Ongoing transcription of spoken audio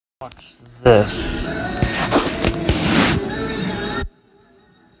Watch this.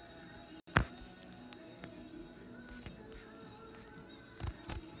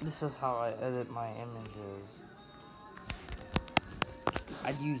 This is how I edit my images.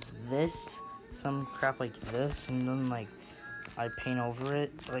 I'd use this, some crap like this, and then like I paint over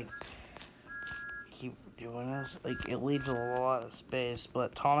it, like keep doing this. Like it leaves a lot of space,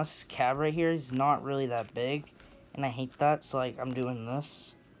 but Thomas's cab right here is not really that big, and I hate that, so like I'm doing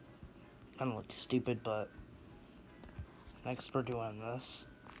this. Kinda looks stupid, but next we're doing this.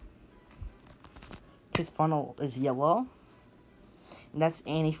 His funnel is yellow. And that's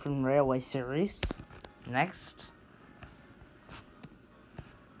Annie from Railway Series. Next.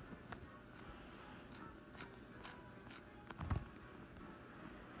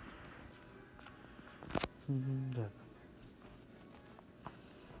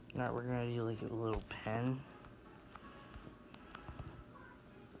 Now we're gonna do like a little pen.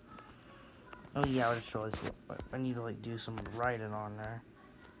 Oh yeah, I just realized I need to like do some writing on there.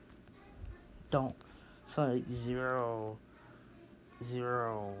 Don't. So like 0,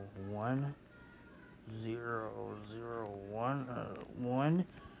 0, 1, 0, 0, 1, 1.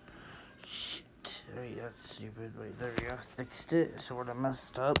 Shit. Wait, that's stupid. Wait, there we go. Fixed it. Sort of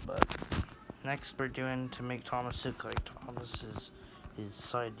messed up, but next we're doing to make Thomas look like Thomas's his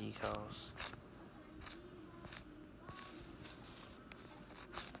side decals.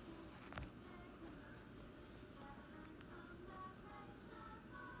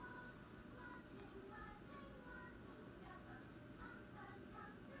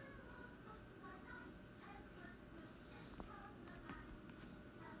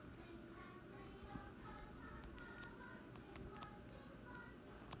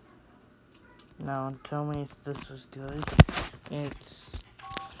 Now tell me if this was good. It's...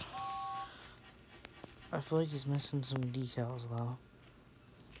 I feel like he's missing some decals though.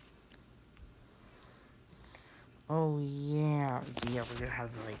 Oh yeah. Yeah, we're gonna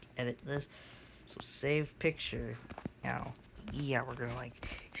have to like edit this. So save picture. Now, yeah, we're gonna like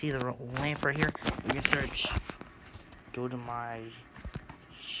see the lamp right here. We can search. Go to my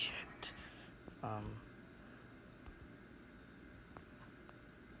shit.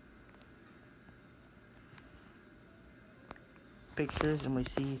 Pictures, and we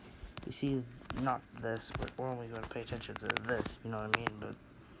see not this, but we're only going to pay attention to this, you know what I mean, but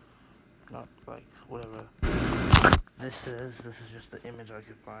not like whatever this is just the image I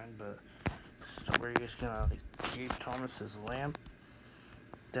could find, but so we're just gonna like give Thomas's lamp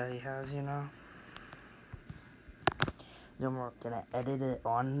that he has, you know. Then we're gonna edit it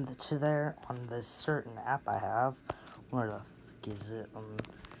on to there on this certain app I have. Where the fuck is it?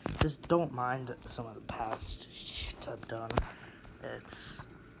 Just don't mind some of the past shit I've done. It's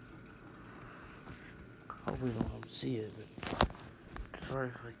probably don't see it, but sorry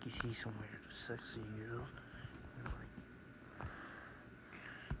if like you see some weird sexy girls. Like,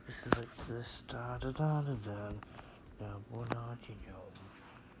 this is like this da da da da da da not you know.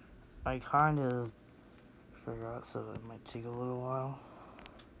 I kind of forgot, so it might take a little while.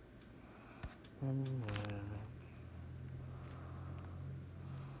 And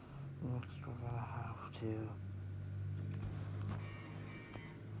next we're gonna have to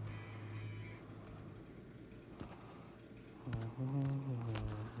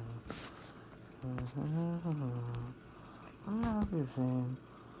I'm not using.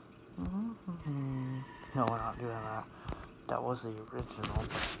 No, we're not doing that. That was the original.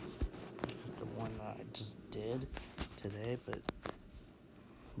 This is the one that I just did today, but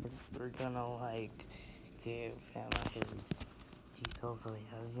we're gonna like give him his details that he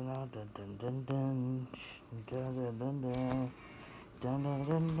has, you know. Dun dun dun dun dun dun dun dun dun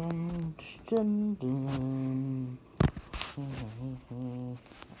dun dun dun dun.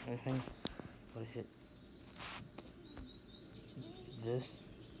 I think I hit this.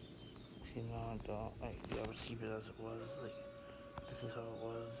 See, no, I don't. Like, yeah, I'll just keep it as it was. Like, this is how it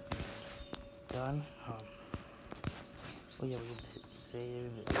was. Done. Oh yeah, we have to hit save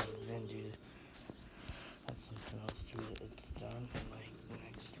and then do. That's something else to it. It's done. Like,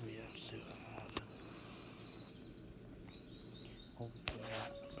 next we have to add. Oh yeah,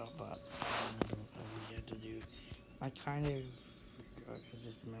 about that. We had to do. I kind of. I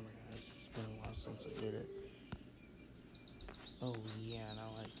just remember. It's been a while since I did it. Oh yeah, now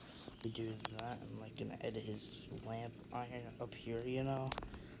like we do that. I'm like gonna edit his lamp iron up here, you know.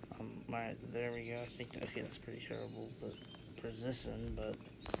 There we go. I think that, okay, that's pretty terrible, but persistent. But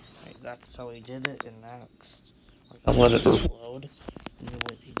right, that's how we did it. And next, I'll let it load. And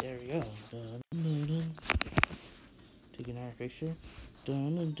there we go. Dun, dun, dun. Take another picture.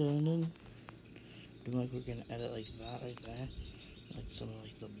 Dun dun dun dun. Like we're gonna edit like that right there. like some of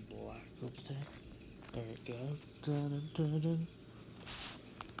like the black up there. There we go. Dun, dun, dun.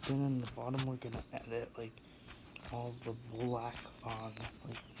 Then in the bottom we're gonna edit like all the black on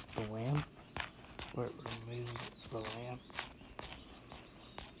like the lamp, where it removes the lamp.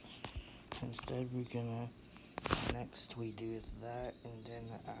 Instead we're gonna, next we do that, and then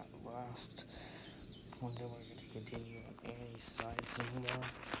at last, and then we're gonna continue on any side some more.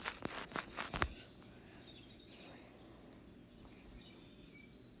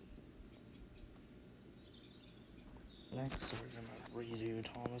 Next we're gonna redo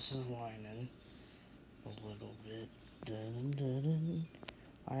Thomas's lining a little bit. Dun, dun, dun.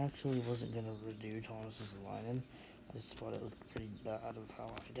 I actually wasn't gonna redo Thomas's lining. I just thought it looked pretty bad of how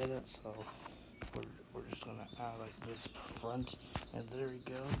I did it, so we're just gonna add like this front, and there we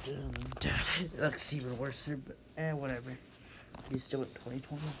go. Dun, dun, dun. That's even worse, but whatever. You still at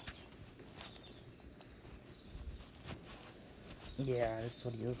 2020? Yeah, that's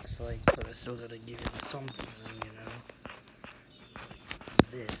what he looks like, but I still gotta give him something, you know.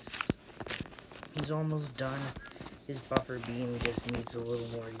 This. He's almost done. His buffer beam just needs a little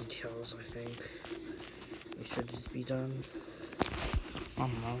more details, I think. It should just be done.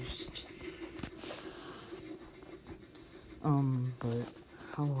 Almost. But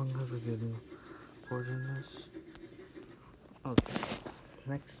how long have we been recording this? Okay.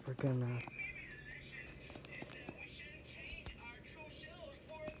 Next we're gonna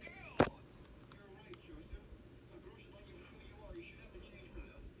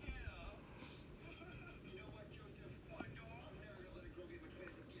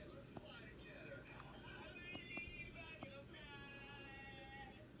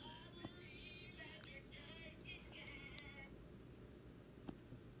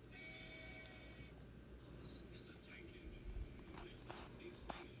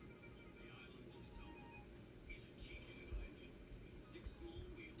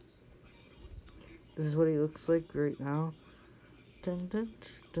this is what he looks like right now. Dun, dun,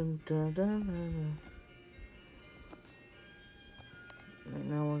 dun, dun, dun, dun. Right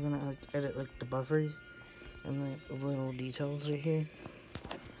now we're gonna like edit like the buffers and like the little details right here.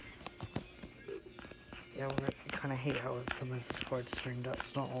 Yeah, I kind of hate how some of these parts turned out.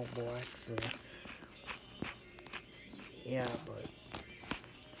 It's not all black, so yeah, but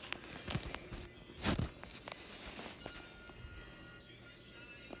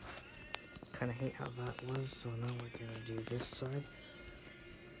kind of hate how that was. So now we're gonna do this side.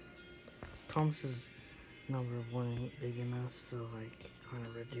 Thomas's number 1 ain't big enough, so like kind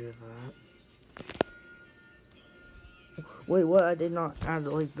of redo that. Wait, what? I did not add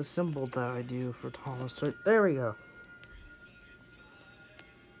like the symbol that I do for Thomas. There we go.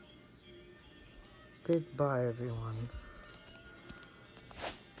 Goodbye, everyone.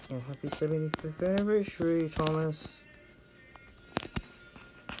 And happy 75th anniversary, Thomas.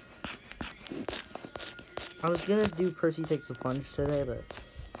 I was gonna do Percy Takes the Plunge today, but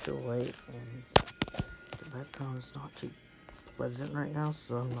too late, and the background is not too pleasant right now,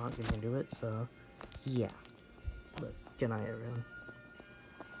 so I'm not gonna do it, so yeah. But good night, everyone.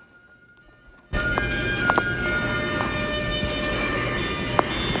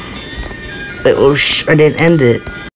 Wait, oh, I didn't end it.